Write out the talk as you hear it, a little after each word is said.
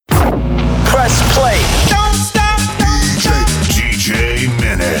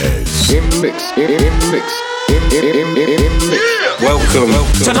Welcome.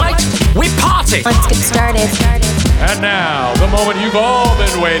 Tonight, we party. Let's get started. And now, the moment you've all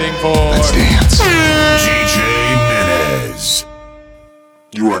been waiting for. Let's dance. DJ Menace.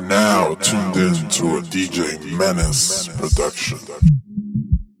 You are now tuned in to a DJ Menace production.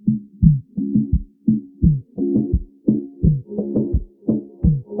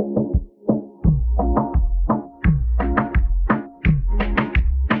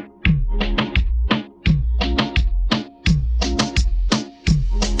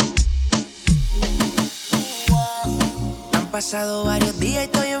 Pasado varios días y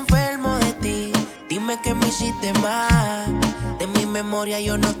estoy enfermo de ti. Dime que me hiciste mal. De mi memoria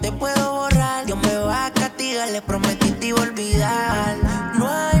yo no te puedo borrar. Dios me va a castigar, le prometí te iba a olvidar. No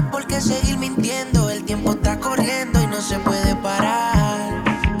hay por qué seguir mintiendo. El tiempo está corriendo y no se puede parar.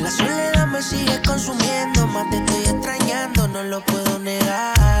 La soledad me sigue consumiendo. Más te estoy extrañando, no lo puedo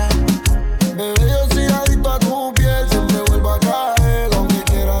negar. Bebé, yo soy adicto a tu piel. Siempre vuelvo a caer, aunque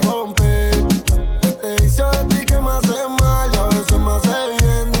quiera romper. Te hice de ti que me hace mal. Me hace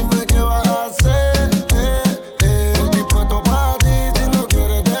bien, dime qué vas a hacer. Dispuesto para ti, si no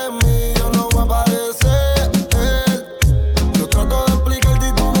quieres de mí, yo no voy a aparecer. Yo trato de explicarte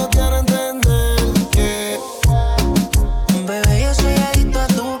y tú no quieres entender. Bebé, yo soy adicto a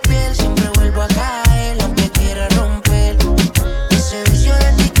tu piel, siempre vuelvo a caer, aunque quiera romper. Ese vicio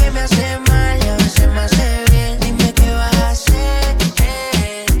de ti que me hace mal y a veces me hace bien, dime qué vas a hacer.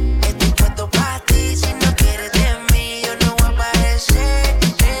 Estoy puesto para ti, si no quieres de mí, yo no voy a aparecer.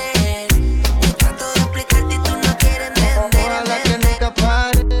 Yo trato de explicarte y tú no quieres entender. Ojalá que nunca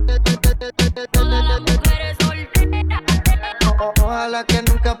pare. Todas las mujeres solteras. Ojalá que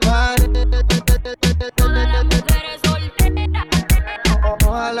nunca pare. Todas las mujeres solteras.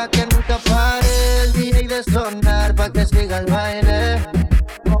 Ojalá que nunca pare el DJ de sonar pa' que siga el baile.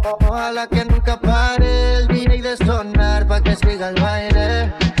 Ojalá que nunca pare el DJ de sonar pa' que siga el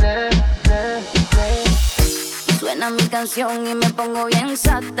baile. Suena mi canción y me pongo bien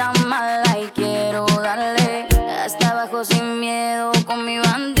sata mala y quiero darle hasta abajo sin miedo con mi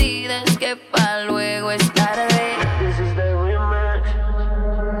bandida, es que pa' luego es tarde.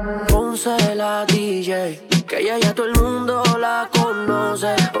 Ponce la DJ, que ella ya todo el mundo la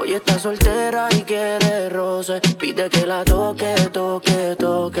conoce. Hoy está soltera y quiere roce. Pide que la toque, toque,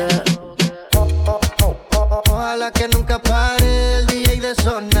 toque. Ojalá que nunca pare el DJ de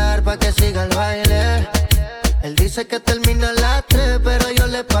sonar pa' que siga el baile. Él dice que termina a las 3, pero yo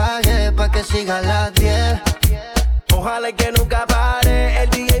le pagué pa' que siga a las 10. Ojalá que nunca pare el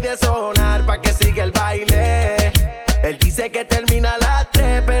DJ de sonar pa' que siga el baile. Él dice que termina a las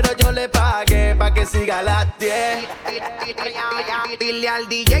 3, pero yo le pagué pa' que siga a las 10. Dile al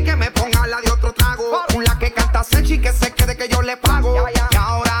DJ que me ponga la de otro trago. Una que canta sexy que se quede que yo le pago. Y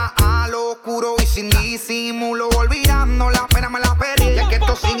ahora a lo oscuro y sin disimulo, olvidando la pena me la pedí. Ya que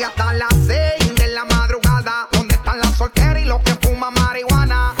esto sigue hasta las 6 de la madrugada. ¿Dónde están las solteras y los que fuman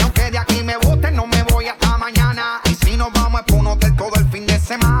marihuana? Y aunque de aquí me boten, no me voy hasta mañana. Y si nos vamos es pa' un hotel todo el fin de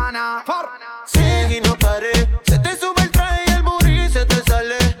semana. Sigue y no pare. Se te sube el traje y el booty se te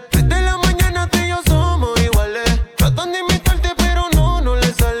sale. Desde la mañana tú y yo somos iguales. Tratan de imitarte pero no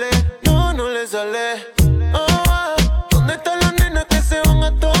le sale. No le sale. ¿Dónde están las nenas que se van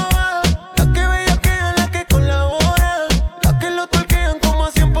a todas? Las que bellaquean, las que colaboran. Las que lo torquean como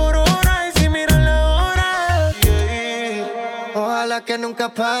a 100 por hora. Y si miran la hora, Ojalá que nunca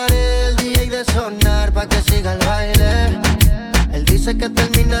pare el DJ de sonar pa' que siga el baile. Él dice que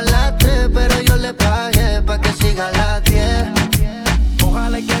termina a las 3, pero yo le pagué pa' que siga a las 10.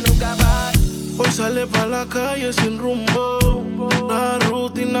 Ojalá que nunca pare. Hoy sale pa' la calle sin rumbo. La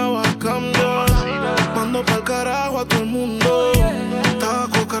rutina va a cambiar. Mando pa'l carajo a todo el mundo.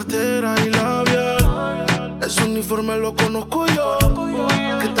 Taco, cartera y labial. Ese uniforme lo conozco yo.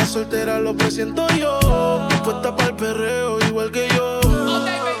 Que está soltera lo presiento yo. Puesta pa'l perreo igual que yo.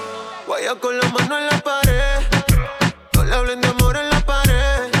 Guaya con la mano en la pared. No le hablen de amor en la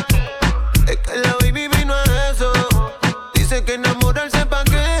pared. Es que la baby vino a eso. Dice que enamorarse pa'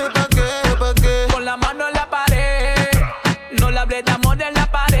 qué, pa' qué, pa' qué. Con la mano en la pared. No le hablé de amor en la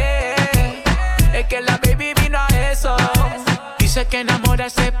pared. Es que la baby vino a eso. Dice que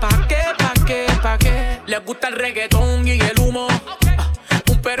enamorarse pa' qué, pa' qué, pa' qué. Le gusta el reggaetón y el humo.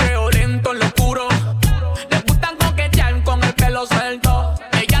 Un perreo lento en lo oscuro. Le gustan coquetear con el pelo suelto.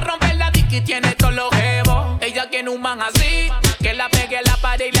 Ella rompe la disc y tiene todos los jevos. Ella tiene un man así, que la pegue en la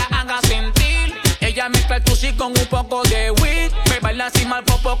pared y la haga sentir. Ella mezcla el tusi con un poco de weed. Me baila así mal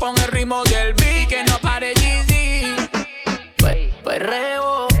popo con el ritmo del beat. Que no pare Yeezy.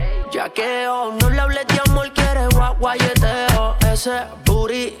 Perreo, yaqueo. No le hables de amor, quiere guayeteo. Ese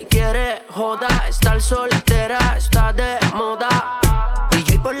booty quiere joda, estar soltera está de moda.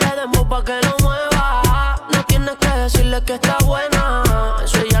 DJ ponle demo pa' que lo mueva. No tienes que decirle que está buena,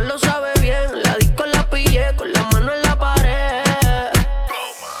 eso ella lo sabe bien. La disco la pillé con la mano en la pared.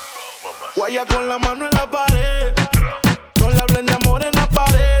 Guaya con la mano en la pared, con la blend de amor en la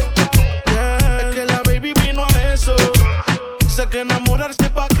pared. Yeah. Es que la baby vino a eso. Sé que enamorarse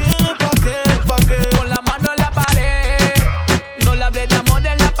pa' qué. Con la mano en la pared, no le hablé de amor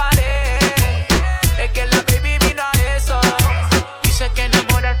en la pared. Es que la baby vino a eso. Dice que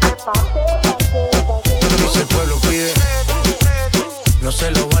enamorarse pa' qué. Si el pueblo pide, no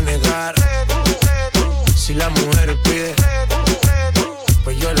se lo va a negar. Si la mujer pide,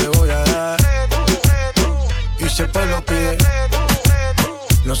 pues yo le voy a dar. Y si el pueblo pide,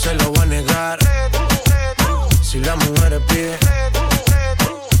 no se lo va a negar. Si la mujer pide,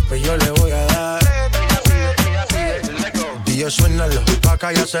 pues yo le voy a dar. Y yo suénalo, pa'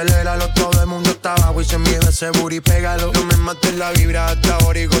 acá y aceléralo. Todo el mundo está abajo y se mide ese booty, pégalo. No me mates la vibra hasta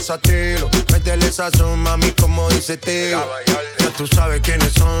ahora y gózatelo. Métele sazón, mami, como dice tío. Ya tú sabes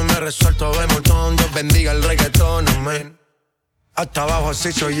quiénes son, me resuelto de montón. Dios bendiga el reggaetón, amén. Hasta abajo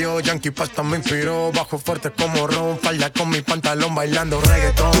así soy yo, Yankee Pasta me inspiró. Bajo fuerte como ron, falda con mi pantalón bailando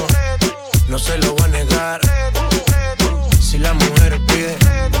reggaetón. No se lo voy a negar. Si la mujer pide,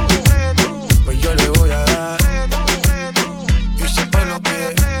 pues yo le voy a dar. Y si el pueblo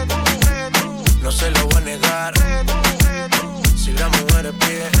pide, no se lo voy a negar. Si la mujer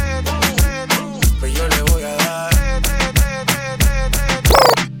pide, pues yo le voy a dar.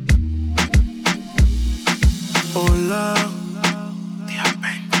 Hola,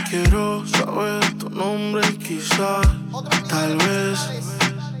 quiero saber tu nombre y quizás, tal vez,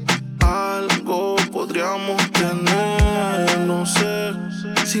 algo podríamos tener. No sé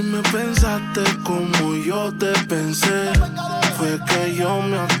si me pensaste como yo te pensé. Fue que yo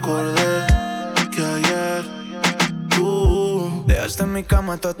me acordé que ayer tú dejaste en mi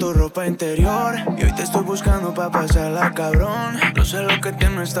cama toda tu ropa interior y hoy te estoy buscando pa' pasarla, cabrón. No sé lo que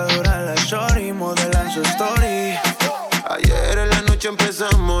tiene esta dura la shorty, modelan su story. Ayer en la noche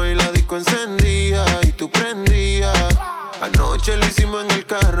empezamos y la disco encendía y tú prendías. Anoche lo hicimos en el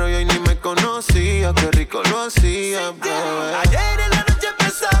carro y hoy ni me conocía. Qué rico lo hacía, bebé. Ayer en la noche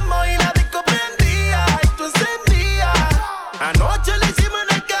empezamos y la disco prendía y tú encendías. Anoche lo hicimos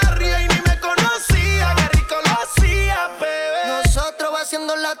en el carro y hoy ni me conocía. Qué rico lo hacía, bebé. Nosotros va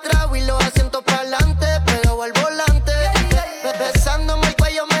haciendo la trago y los asientos pa'lante, pegado al volante. Besándome el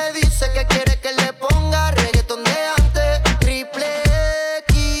cuello me dice que quiere que le ponga reggaeton de antes. Triple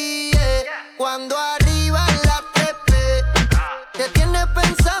X, cuando arriba la trepe. Te tienes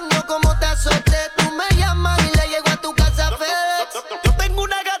pensando cómo te azoté. Tú me llamas y le llego a tu casa FedEx. Yo tengo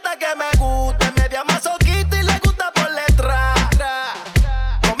una gata que me gusta, media masoquista y le gusta por letra.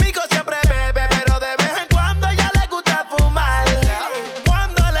 Conmigo siempre bebe, pero de vez en cuando a ella le gusta fumar.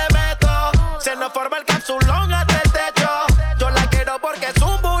 Cuando le meto, se nos forma el capsulón hasta el techo. Yo la quiero porque es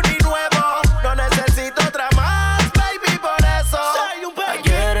un booty nuevo. No necesito otra más, baby, por eso soy un baby.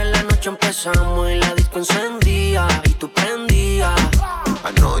 Ayer en la noche empezamos y la disco encendía y tú prendías.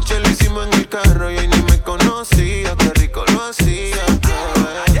 Anoche lo hicimos en el carro y hoy ni me conocía. Qué rico lo hacía,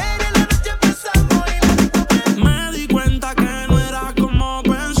 bebé. Ayer en la noche empezamos y la disco prendía. Me di cuenta que no era como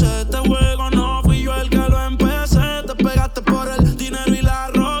pensé. Este juego no fui yo el que lo empecé. Te pegaste por el dinero y la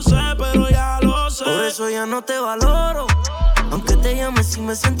rosé, pero ya lo sé. Por eso ya no te valoro, aunque te llames si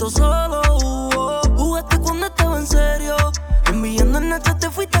me siento solo. Jugaste cuando estaba en serio, enviando en Nacha te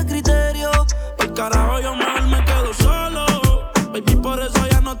fuiste a criterio. Por carajo yo mejor me quedo solo, baby, por eso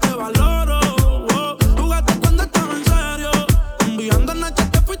ya no te valoro. Jugaste cuando estaba en serio, enviando en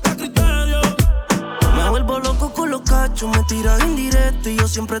Nacha te fuiste a criterio. Me vuelvo loco con los cachos, me tiras indirecto y yo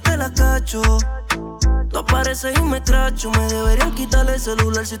siempre te la cacho. Tú apareces y me escracho, me deberían quitar el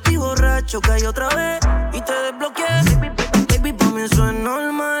celular si estoy borracho. Caí otra vez y te desbloqueé. Baby, pa' mí eso es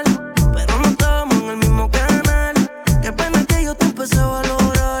normal, pero no estamos en el mismo canal. Qué pena que yo te empecé a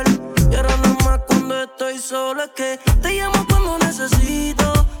valorar y ahora nada más cuando estoy solo es que te llamo cuando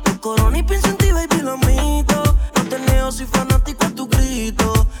necesito. Tu corona y pienso en ti, baby, lo admito. No te niego, soy fanático de tu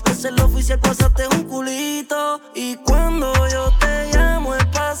grito. De ser lo oficial pasaste un culito. Y cuando yo te llamo es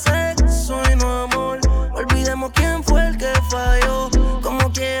pa' sexo y no amor. Olvidemos quién fue el que falló.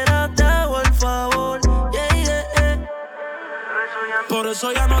 Como quiera te hago el favor. Yeah, yeah, yeah. Por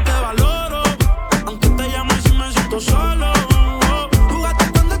eso ya no te valoro, aunque te llamo y si me siento solo.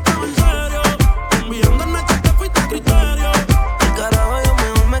 Jugaste cuando estaba en serio, enviando en Nacha te fuiste a criterio. El carajo yo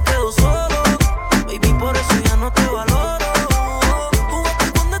mejor me quedo solo, baby, por eso ya no te valoro.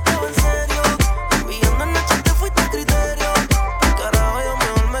 Jugaste cuando estaba en serio, enviando en Nacha te fuiste a criterio.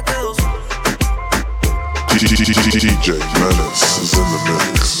 DJ Menace is in the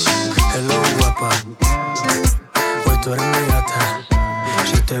mix. Hello, guapa. Hoy tú eres mi gata.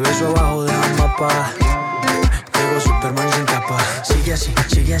 Si te beso abajo de un mapa, llego Superman sin capa. Sigue así,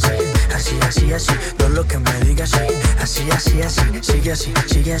 así, así, así. Todo lo que me digas, sí. Así, así, así. Sigue así,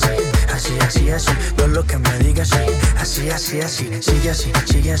 así, así, así. Todo lo que me digas, sí. Así, así, así. Sigue así,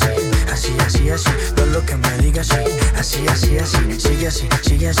 así, así, así. Todo lo que me digas, sí. Así, así, así. Sigue así,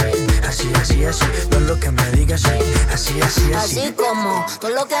 así, así, así. Todo lo que me digas, sí. Así, así, así. Así como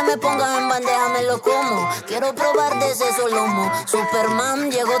todo lo que me pongas en bandeja me lo como. Quiero probar de ese solomo. Superman,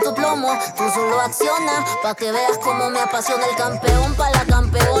 llegó tu plomo. Tú solo acciona pa' que veas cómo me apasiona el campeón pa' la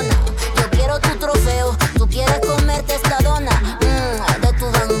campeona. Yo quiero tu trofeo, tú quieres comerte esta dona. De tu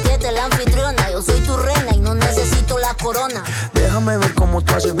banquete la anfitriona. Yo soy tu reina y no necesito la corona. Déjame ver cómo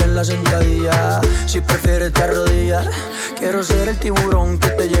tú haces bien la sentadilla. Si prefieres te arrodillas. Quiero ser el tiburón que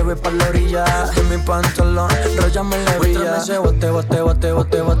te lleve pa' la orilla. De mi pantalón, róllame la hebilla. Muéstrame ese bote.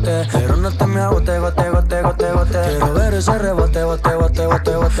 Pero no te me agote. Quiero ver ese rebote.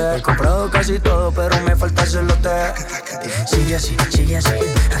 He comprado casi todo, pero me falta el celote. Sigue así, así,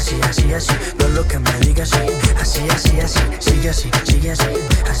 así. Todo lo que me digas, sí. Así, así, así. Sigue así,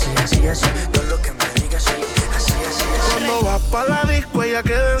 así. Todo lo que me digas, sí. Así, así. Cuando vas pa' la disco ella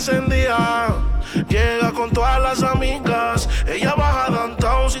queda encendida. Llega con todas las amigas. Ella baja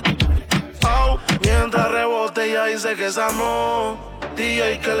downtown mientras rebote ella dice que esa no.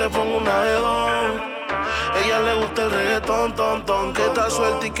 DJ que le ponga una de don. Ella le gusta el reggaetón, ton. Que está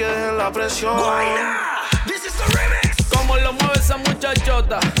suelta y que dejen la presión. This is the remix. Como lo mueve esa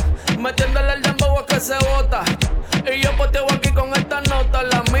muchachota, metiéndole el dembow a que se bota. Y yo poteo aquí con esta nota.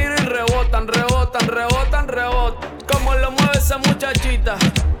 La miro y rebotan. Como lo mueve esa muchachita,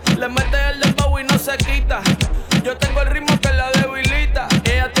 le mete el dembow y no se quita. Yo tengo el ritmo que la debilita.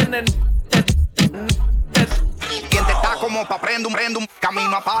 Ella tiene Diente está como pa' prendo un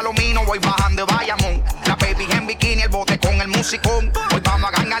camino a Palomino, voy bajando de Bayamón. La baby en bikini, el bote con el musicón. Hoy vamos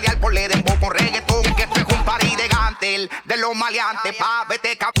a ganalear por le dembow con reggaetón. Que esto es un party de gantel, de los maleantes. Pa'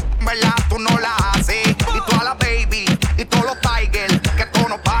 vete ¿verdad? Tú no la haces. Y toda la baby, y todos los tigers. Que todo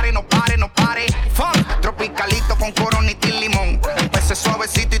no pare. Fuck, tropicalito con coronita y limón. Empecé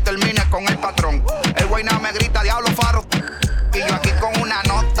suavecito y termine con el patrón. El guayna me grita, diablo faro. Y yo aquí con una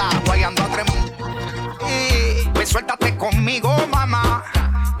nota, guayando a tremón. Pues suéltate conmigo, mamá,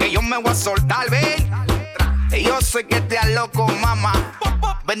 que yo me voy a soltar, ven. Y yo sé que te loco, mamá.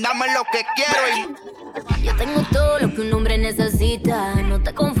 Ven, dame lo que quiero y... Yo tengo todo lo que un hombre necesita. No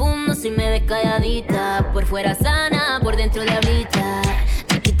te confundo si me ves calladita. Por fuera sana, por dentro diablita.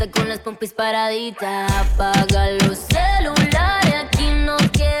 Chiquita con las pompis paraditas. Apaga los celulares, aquí no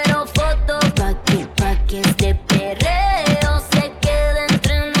quiero fotos. Pa' que este perreo se quede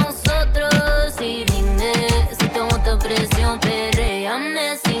entre nosotros. Y dime si tomo esta presión,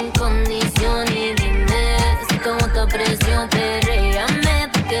 perréame sin condición. Y dime si tomo esta presión, perréame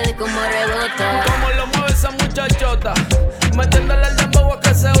pa' que ve como rebota. como lo mueve esa muchachota, metiéndole el dembow a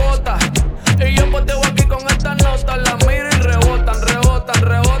que se bota. Y yo poteo aquí con esta nota. La miro y rebotan.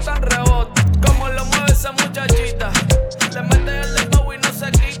 Como lo mueve esa muchachita, le mete el dembow y no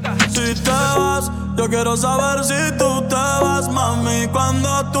se quita. Si te vas, yo quiero saber si tú te vas, mami,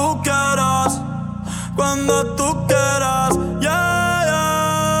 cuando tú quieras,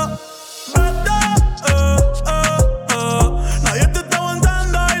 yeah. Vete, nadie te está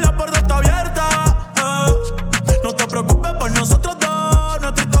aguantando y la puerta está abierta, No te preocupes por nosotros dos,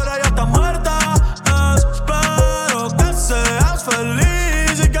 nuestra historia ya está muerta, Espero que seas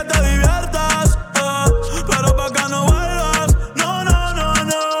feliz y que te diviertas, pero pa' que no vuelvas, no.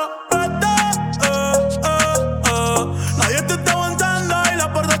 Nadie te está aguantando y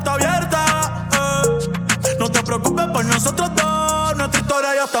la puerta está abierta, No te preocupes por nosotros dos, nuestra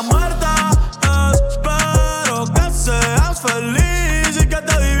historia ya está muerta, Espero que seas feliz y que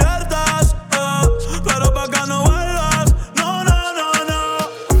te diviertas, pero pa' que no vuelvas, no.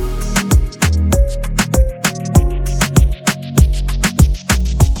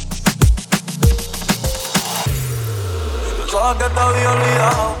 Pensaba que te había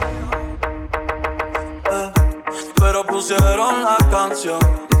olvidado, pero pusieron la canción,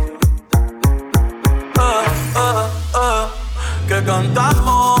 que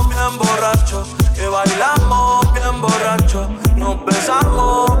cantamos bien borrachos, que bailamos bien borrachos, nos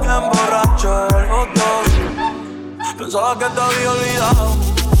besamos bien borrachos los dos. Pensaba que te había olvidado,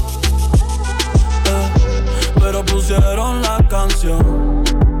 pero pusieron la canción,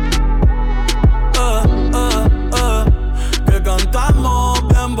 que cantamos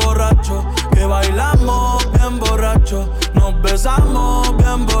bien borrachos, que bailamos bien borrachos, nos besamos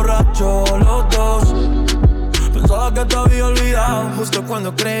bien borrachos los dos. justo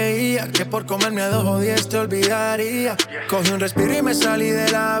cuando creía que por comerme a 2 o 10 te olvidaría. Cogí un respiro y me salí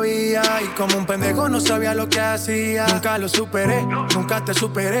de la vía. Y como un pendejo no sabía lo que hacía. Nunca lo superé, nunca te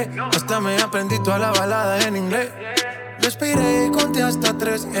superé. Hasta me aprendí toda la balada en inglés. Respiré y conté hasta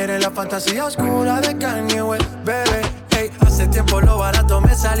 3. Eres la fantasía oscura de Kanye West, bebé. Hey, hace tiempo lo barato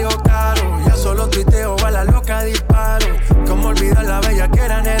me salió caro. Ya solo tuiteo, a la loca disparo. Cómo olvidar la bella que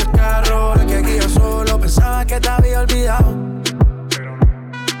era en el carro. La que aquí yo solo pensaba que te había olvidado.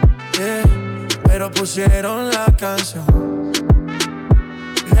 Yeah, pero pusieron la canción.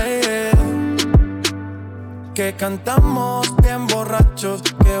 Yeah, yeah. Que cantamos bien borrachos,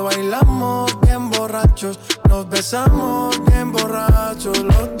 que bailamos bien borrachos, nos besamos bien borrachos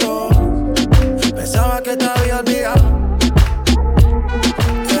los dos. Pensaba que te había olvidado,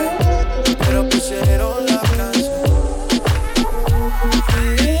 pero pusieron la canción.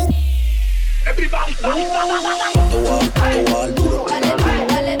 Everybody,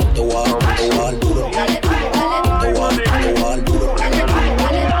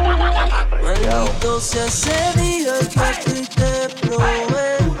 Maldito sea ese día que ti te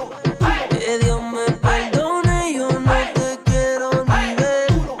probé. Que Dios me perdone, yo no te quiero ni ver.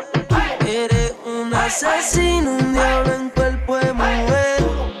 Eres un asesino, un diablo en cuerpo de mujer.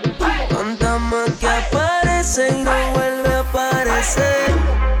 Fantasma que aparece y no vuelve a aparecer.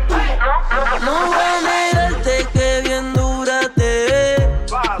 No voy a negarte que bien dura te ve.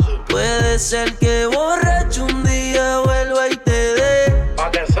 Puede ser que borracho un día vuelva y te dé.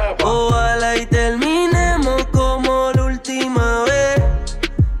 Ojalá y terminemos como la última vez.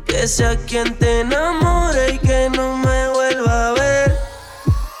 Que sea quien te enamore y que no me vuelva a ver.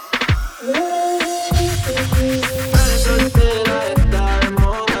 Eres soltera, está de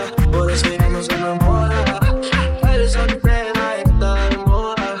moda, por eso ya no se enamora. Eres soltera, está de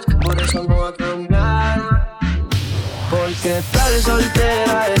moda, por eso no va a cambiar. Porque estar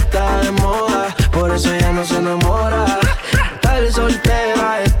soltera está de moda, por eso ya no se enamora. Estar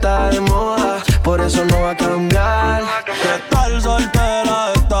soltera está de moda, por eso no va a cambiar. Estar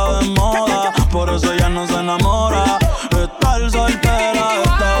soltera está de moda, por eso ya no se enamora. Estar soltera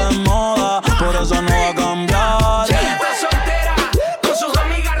está de moda, por eso no va a cambiar. Está soltera, con sus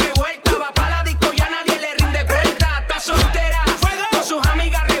amigas revueltas, va pa' la disco y a nadie le rinde cuenta. Está soltera, con sus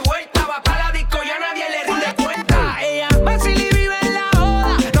amigas revueltas, va pa' la disco y a nadie le rinde cuenta. Ella vacila y vive en la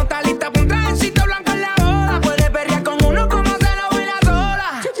joda, no está lista pa' un trajecito blanco en la boda. Puede perrear con uno como se lo baila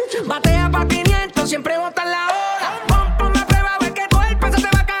sola. Batea pa' 500, siempre bota en la hora. Ponme a prueba a ver que todo el peso te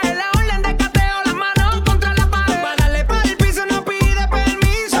va a caer. La orden de cateo, las manos contra la pared. Para darle para el piso no pide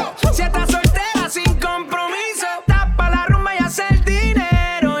permiso. Si estás soltera sin compromiso, tapa la rumba y hace el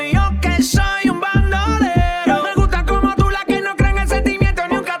dinero. Y yo que soy un bandolero. Me gusta como tú, la que no cree en el sentimiento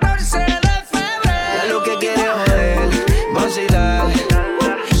ni un 14 de febrero. Ya lo que quiere joder, vacilar.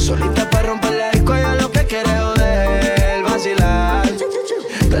 Solita para romper la disco, ya lo que quiere joder, vacilar.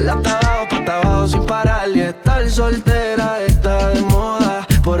 Dale hasta abajo sin parar. Y estar soltera está de moda,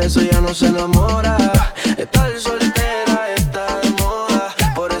 por eso ya no se enamora. Estar soltera está de moda,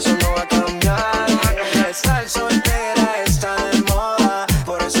 por eso no va a cambiar. Estar soltera está de moda,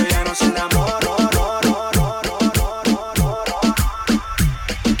 por eso ya no se enamora.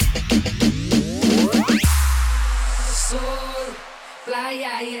 Sol,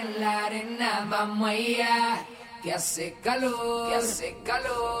 playa y en la arena vamos allá. Que hace calor,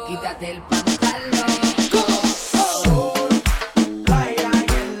 quítate el pantalón. Sol, playa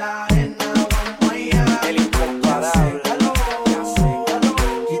y en la arena vamos allá. El incomparable. Que hace calor,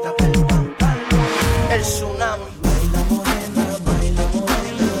 quítate el pantalón. El tsunami. Baila morena,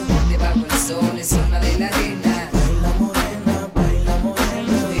 Debajo del sol, encima de la arena. baila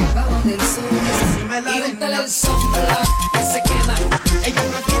morena. Debajo del sol, encima de la arena. Y úntale el sombra que se quema. Ella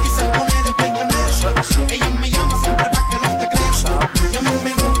no quiere y se pone de pequeñazo. Ella me llama siempre pa' que no te creas. Y a mí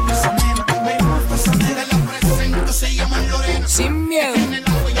me gusta esa nena, la presento, se llama Lorena. Sin miedo. En el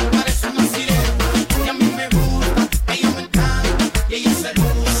agua ella parece una sirena. Y a mí me gusta, ella me encanta. Y ella se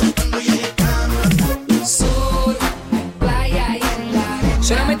luce cuando ella canta. Sol, playa y en la arena.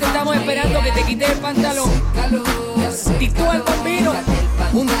 Solamente estamos esperando que te quites el pantalón. Y tú al bambino,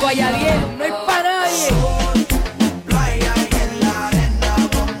 junto a Yadiel, no hay para nadie. Playa y en la arena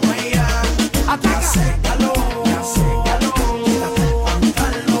vamos allá. Ataca. Hace calor, quítate el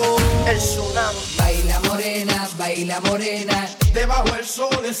pantalón. El tsunami. Baila morena, Debajo el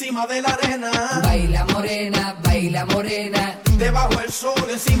sol, encima de la arena. baila morena, Debajo el sol,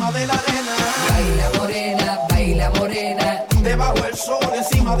 encima de la arena. baila morena, Debajo el sol,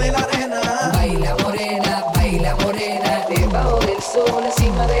 encima de la arena. baila morena, debajo del sol,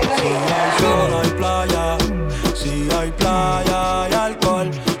 encima de la arena. Sol hay playa, Si hay playa, hay alcohol.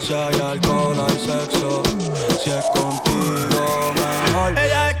 Si hay alcohol, hay sexo. Si es contigo, mejor.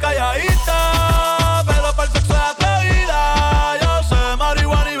 Ella es calladita, pero para el sexo es atrevida. Yo sé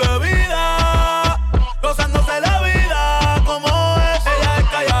marihuana y bebida, gozándose la vida como es. Ella es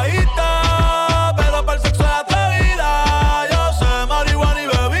calladita, pero para el sexo es atrevida. Yo sé marihuana y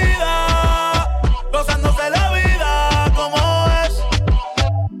bebida, gozándose la vida como es.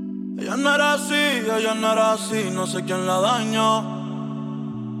 Ella no era así, no sé quién la dañó.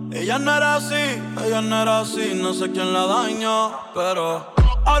 Ella no era así, no sé quién la dañó. Pero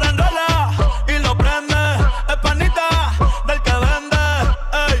ahora enrola y lo prende. Es panita del que vende.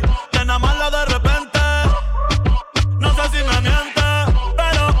 Ey, que nada más la de repente. No sé si me miente,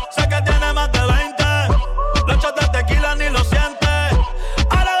 pero sé que tiene más de 20. Los shots de tequila ni lo siente.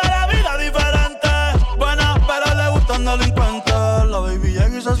 Ahora de la vida diferente. Buena, pero le gustan delincuentes. La baby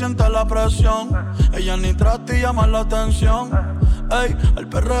llega y se siente la presión. Ella ni trata y llama la atención. Ey, el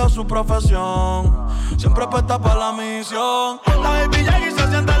perreo es su profesión. Siempre puesta para la misión. La baby llega y se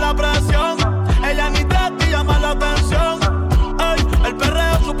siente la presión. Ella ni trata y llama la atención. Ey, el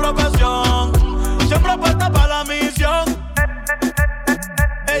perreo es su profesión. Siempre puesta para la misión.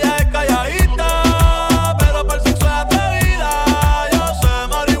 Ella es calladita, pero para el sexo es atrevida. Yo sé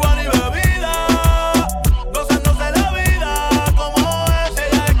marihuana y bebida, gozándose la vida como es.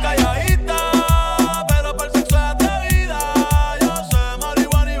 Ella es calladita, pero para el sexo es atrevida. Yo sé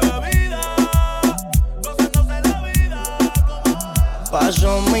marihuana y bebida, gozándose la vida como es.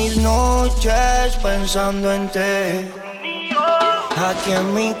 Paso mis noches pensando en ti, aquí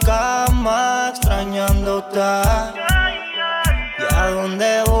en mi cama extrañándote. Y a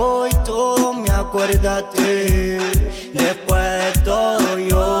donde voy todo me acuerda a ti. Después de todo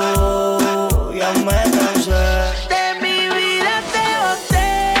yo ya me cansé. De mi vida te boté,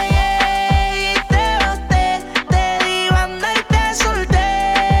 y te boté. Te di banda y te solté.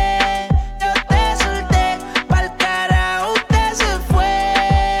 Yo te solté, pa'l carajo usted se fue.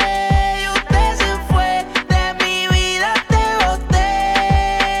 Y usted se fue. De mi vida te boté,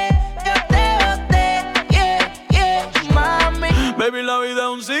 yo te boté. Yeah, mami. Baby, la vida es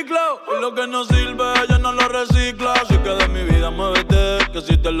un ciclo y lo que no sirve ella no lo recicla. Así que de mi vida muévete, que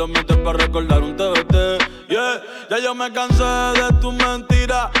si te lo metes para recordar un TBT. Yeah, ya yo me cansé de tus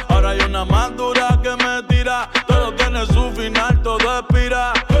mentiras. Ahora hay una más dura que me tira. Todo tiene su final, todo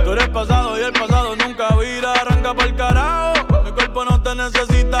expira. Tú eres pasado y el pasado nunca vira. Arranca pa'l carajo, mi cuerpo no te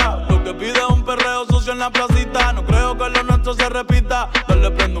necesita. Lo que pide es un perreo sucio en la placita. No creo que lo nuestro se repita.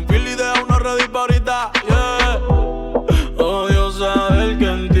 Dale, prende un fil y deja uno ready pa' ahorita. Yeah. Odio saber que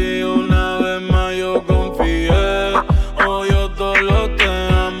en ti una vez más yo confié. Odio todo lo te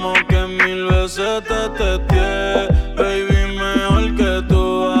amo que 1000 veces te testé. Baby, mejor que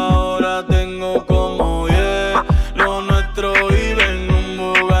tú ahora tengo como 10. Lo nuestro vive en un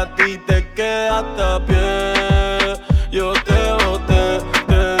Bugatti y te quedaste a pie. Yo te boté,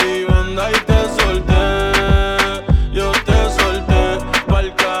 te di banda y te solté. Yo te solté,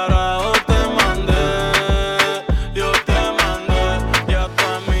 pa'l carajo te mandé. Yo te mandé y a tu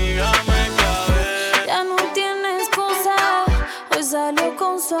amiga me cagué. Ya no tiene excusa. Hoy salió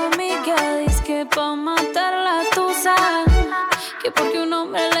con su amiga. Dice que pa' matar la tusa. Que porque un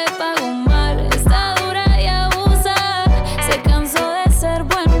hombre le pagó mal. Está dura y abusa. Se cansó de ser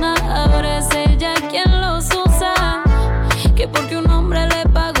buena. Ahora es ella quien los usa. Que porque un hombre le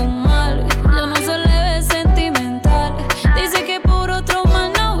pagó mal. Ya no se le ve sentimental. Dice que por otro más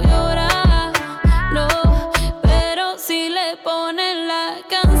no llora. No, pero si le ponen la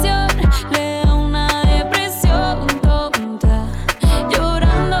canción, le da una depresión tonta.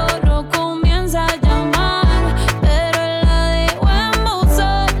 Llorando lo comienza a llamar, pero él la dejó en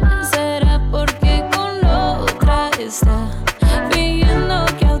buzón. ¿Será porque con otra está fingiendo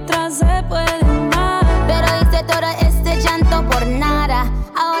que a otra se puede amar? Pero hice todo este llanto por nada.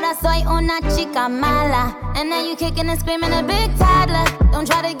 Ahora soy una chica mala. And now you kicking and screaming a big toddler. Don't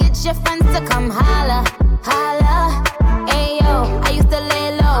try to get your friends to come holla, holla. Ayo, I used to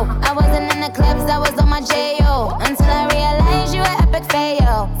lay low. I wasn't in the clubs, I was on my J.O. Until I realized you were epic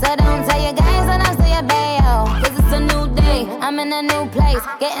fail. So don't tell your guys when I'm still your bayo. Cause it's a new day, I'm in a new place.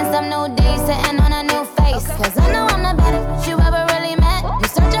 Getting some new days, sitting on a new face. Cause I know I'm the baddest you ever really met. You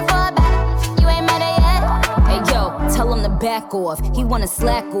searching for a baddest, you ain't met it yet. Hey yo, tell him to back off. He wanna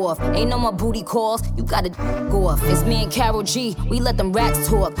slack off. Ain't no more booty calls. You gotta go off. It's me and Karol G. We let them racks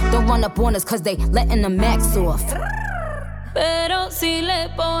talk. Don't run up on us cause they letting the max off. Pero si le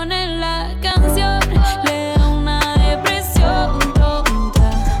ponen la canción, le da una depresión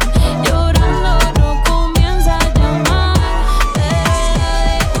tonta. Llorando no comienza a llamar. Pero la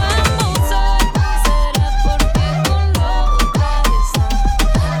dejo en buzón. Será porque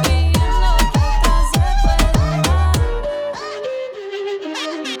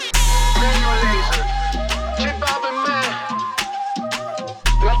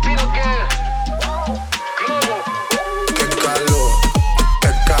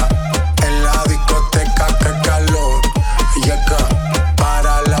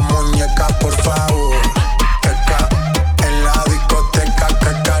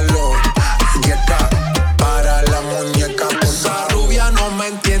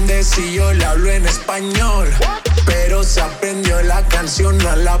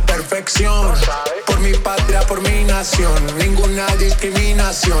con la perfección. Por mi patria, por mi nación, ninguna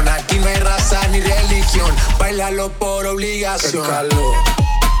discriminación. Aquí no hay raza ni religión, bailalo por obligación. Qué calor,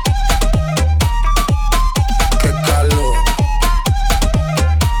 qué calor,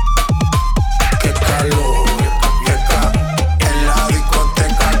 qué calor. En la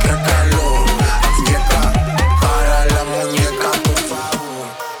discoteca, qué calor. Llega para la muñeca, por favor.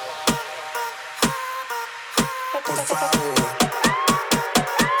 Por favor.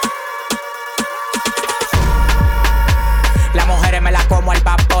 Las mujeres me las como al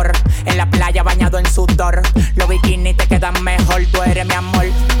vapor. En la playa bañado en sudor. Los bikinis te quedan mejor. Tú eres mi amor,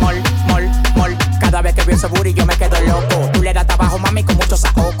 mol, mol, mol. Cada vez que veo ese booty yo me quedo loco. Tú le das trabajo, mami, con mucho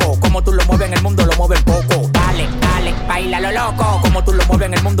saoco. Como tú lo mueves en el mundo, lo mueves poco. Dale, dale, baila lo loco. Como tú lo mueves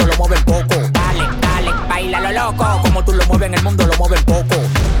en el mundo, lo mueves poco. Dale, dale, baila lo loco. Como tú lo mueves en el mundo, lo mueves poco.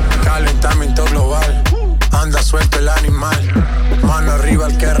 Calentamiento global, anda suelto el animal. Mano arriba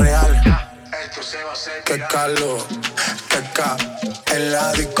el que es real. Qué calor, qué ca. En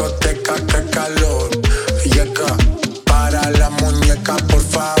la discoteca, qué calor. Llega para la muñeca, por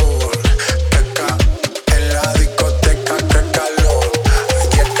favor. Qué ca. En la discoteca, qué calor.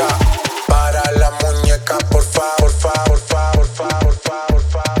 Llega para la muñeca, por favor, por favor, por favor, por favor, por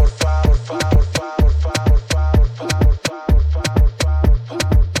favor, por favor.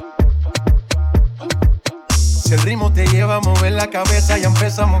 Si el ritmo te lleva a mover la cabeza, ya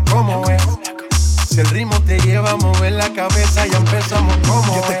empezamos como es. Si el ritmo te lleva a mover la cabeza, ya empezamos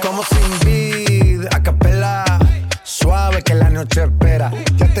como yo te como sin vid, a capela. Suave que la noche espera.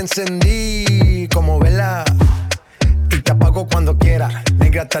 Ya te encendí como vela y te apago cuando quiera.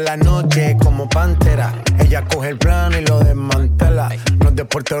 Negra hasta la noche como pantera. Ella coge el plano y lo desmantela. No es de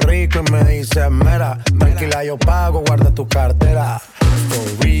Puerto Rico y me dice mera. Tranquila, yo pago, guarda tu cartera.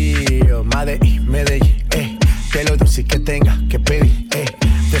 For real, Medellín, que lo dulce que tenga que pedir,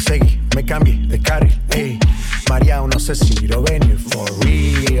 te seguí, me cambié de carril, María, no sé si lo venir. For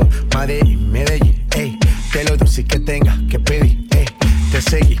real, Medellín, que lo dulce que tenga que pedir, te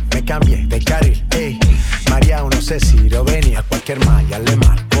seguí, me cambié de carril, María, no sé si lo venir. A cualquier malla le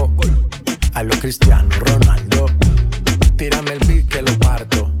marco, a lo Cristiano Ronaldo. Tírame el beat que lo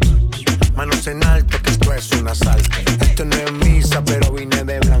parto. Manos en alto, que esto es un asalto. Esto no es misa, pero vine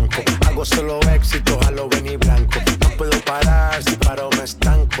de blanco. Hago solo éxito, a lo venir blanco. No puedo parar, si paro me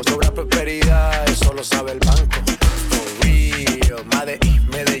estanco. Sobra prosperidad, eso lo sabe el banco. For real,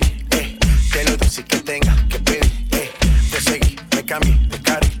 Medellín, que lo dulce que tenga que pedir, te seguí, me cambié de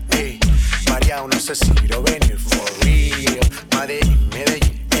carril, María, no sé si lo venir. For real,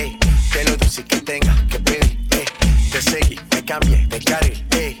 Medellín, que lo dulce que tenga que pedir, te seguí, me cambié de carril,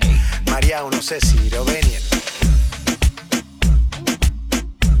 María, no sé si lo venir.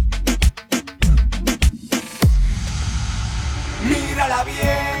 Mírala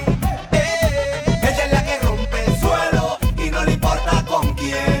bien, ella es la que rompe el suelo y no le importa con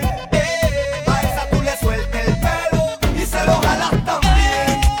quién. A esa tú le sueltes el pelo y se lo jalas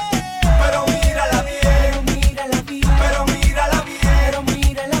también. Pero mírala bien, pero mírala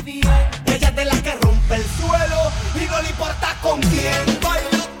bien, ella es de la que rompe el suelo y no le importa con quién.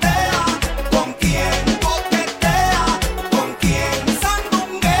 Bailotea con quién.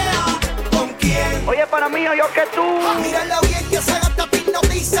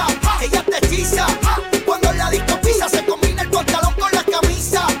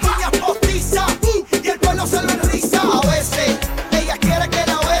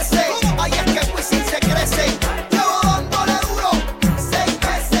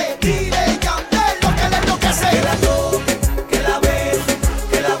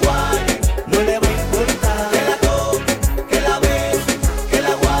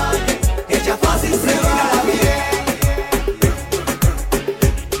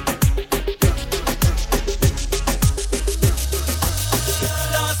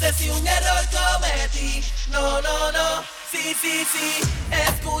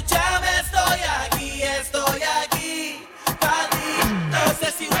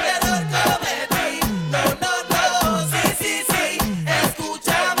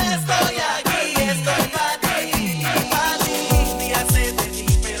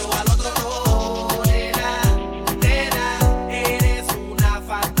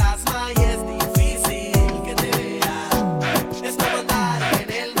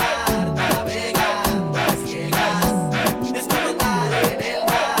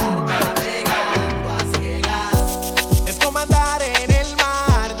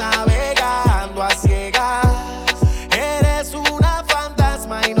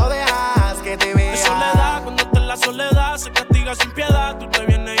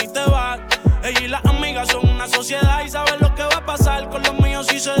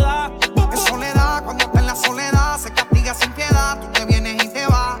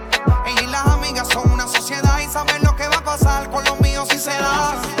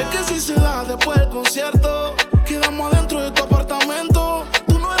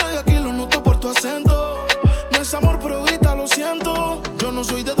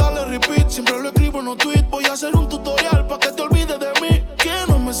 unos tweets, voy a hacer un tutorial pa' que te olvides de mí. Que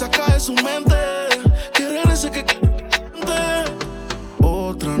no me saca de su mente. Querer ese que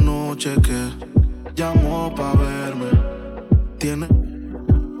otra noche que llamó pa' verme. Tiene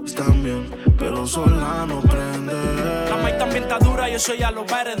también, pero sola no prende. La maíz también está dura y eso ya lo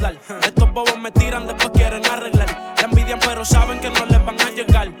va a heredar. Estos bobos me tiran, después quieren arreglar. La envidian pero saben que no les van a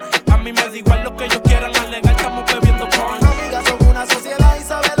llegar. A mí me da igual lo que ellos quieran alegar. Estamos bebiendo con amigas, son una sociedad y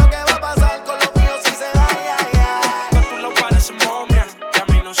sabe lo que va a pasar con los míos si se da. Con tu lado parecen momias y a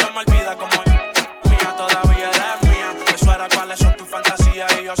mí no se me olvida como mía todavía eres mía. Eso era cuáles son tus fantasías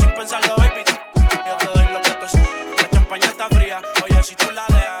y yo sin pensarlo, baby. Yo te doy lo que tú es. La champaña está fría. Oye, si tú la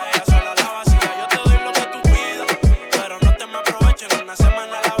dejas, ella sola la vacía. Yo te doy lo que tú pidas, pero no te me aproveches. En una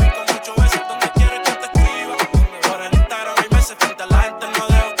semana la vi con muchos besos. Donde quieres que te escriba. Por el Instagram hay meses frente a la gente, no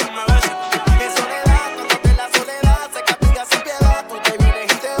dejo que me beses. Qué soledad, cuando te la soledad se castiga sin piedad. Tú te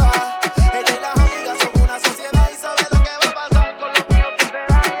vienes y te vas. Ella y las amigas son una sociedad y sabe lo que va a pasar con los míos si se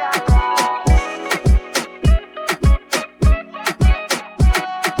da.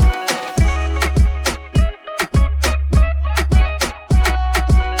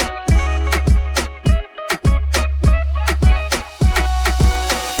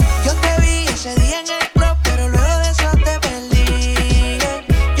 Yo te vi ese día en el club, pero luego de eso te perdí.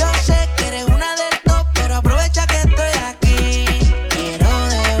 Yo sé que eres una del top, pero aprovecha que estoy aquí. Quiero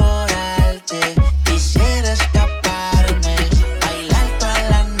devorarte, quisiera escaparme, bailar toda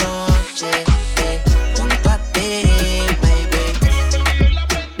la noche, junto a ti, baby.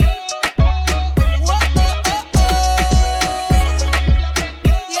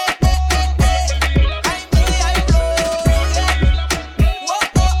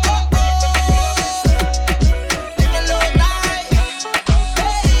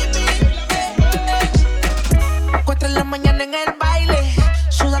 Cuatro en la mañana en el baile,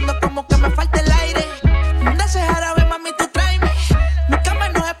 sudando como que me falta el aire. De ese jarabe, mami, tú tráeme. Mi cama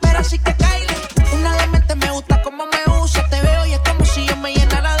nos espera, así que caile. Una demente me gusta como me usa. Te veo y es como si yo me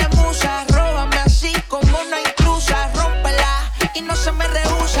llenara de musas. Róbame así como una intrusa. Rómpela y no se me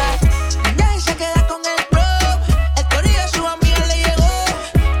rehúsa. Ya se queda con el club. El corillo de su amiga le llegó.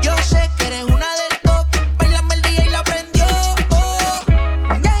 Yo sé que eres una del top. Bailame el día y la prendió.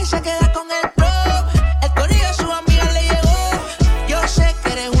 Ya se queda con el club. El corillo de su amiga le llegó. Yo sé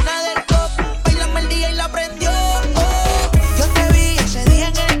que eres una del top. Bailame el día y la prendió. Yo te vi ese día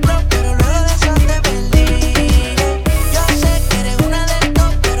en el club, pero luego de eso te perdí. Yo sé que eres una del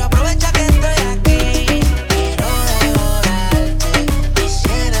top, pero aprovecha que estoy aquí. Quiero devorarte,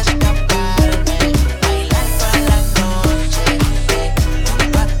 quisiera escaparme, bailar toda la noche,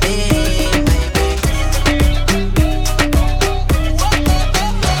 junto a ti,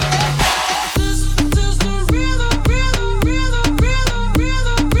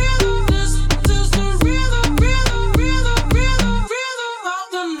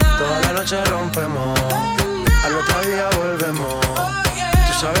 Toda la noche rompemos, al otro día volvemos.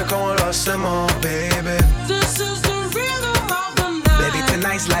 Tú sabes cómo lo hacemos, baby. Baby,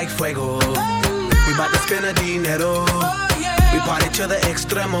 tonight's like fuego. We bout to spend the dinero. We party to the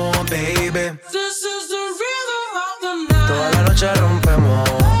extremo, baby. Toda la noche rompemos,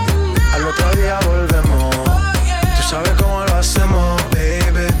 al otro día volvemos. Tú sabes cómo lo hacemos,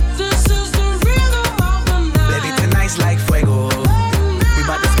 baby. Baby, tonight's like fuego. We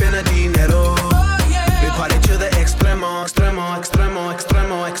bout to spend the dinero. We party to the extremo, extremo, extremo,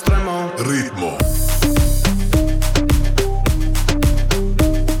 extremo, extremo. Ritmo.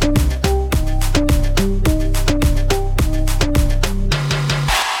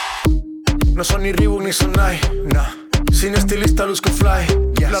 No son ni Reebok ni Sonai, nah. Sin estilista luzco fly.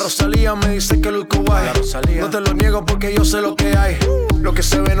 La Rosalía me dice que luzco guay. No te lo niego porque yo sé lo que hay. Lo que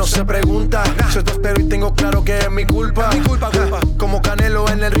se ve no se pregunta. Yo te espero y tengo claro que es mi culpa. Como Canelo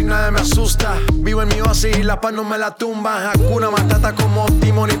en el ring nadie me asusta. Vivo en mi oasis y la paz no me la tumba. Hakuna Matata como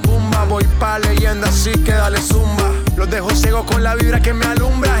Timon y Pumba. Voy pa' leyenda así que dale zumba. Los dejo ciegos con la vibra que me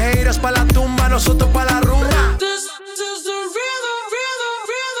alumbra. Haters pa' la tumba, nosotros pa' la rumba.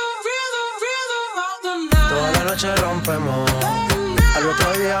 Toda la noche rompemos, al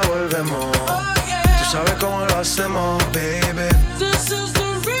otro día volvemos. Tú sabes cómo lo hacemos, baby.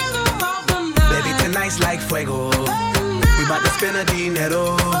 Baby, tonight's like fuego. We bout to spend the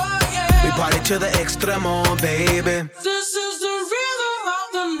dinero. We party to the extremo, baby.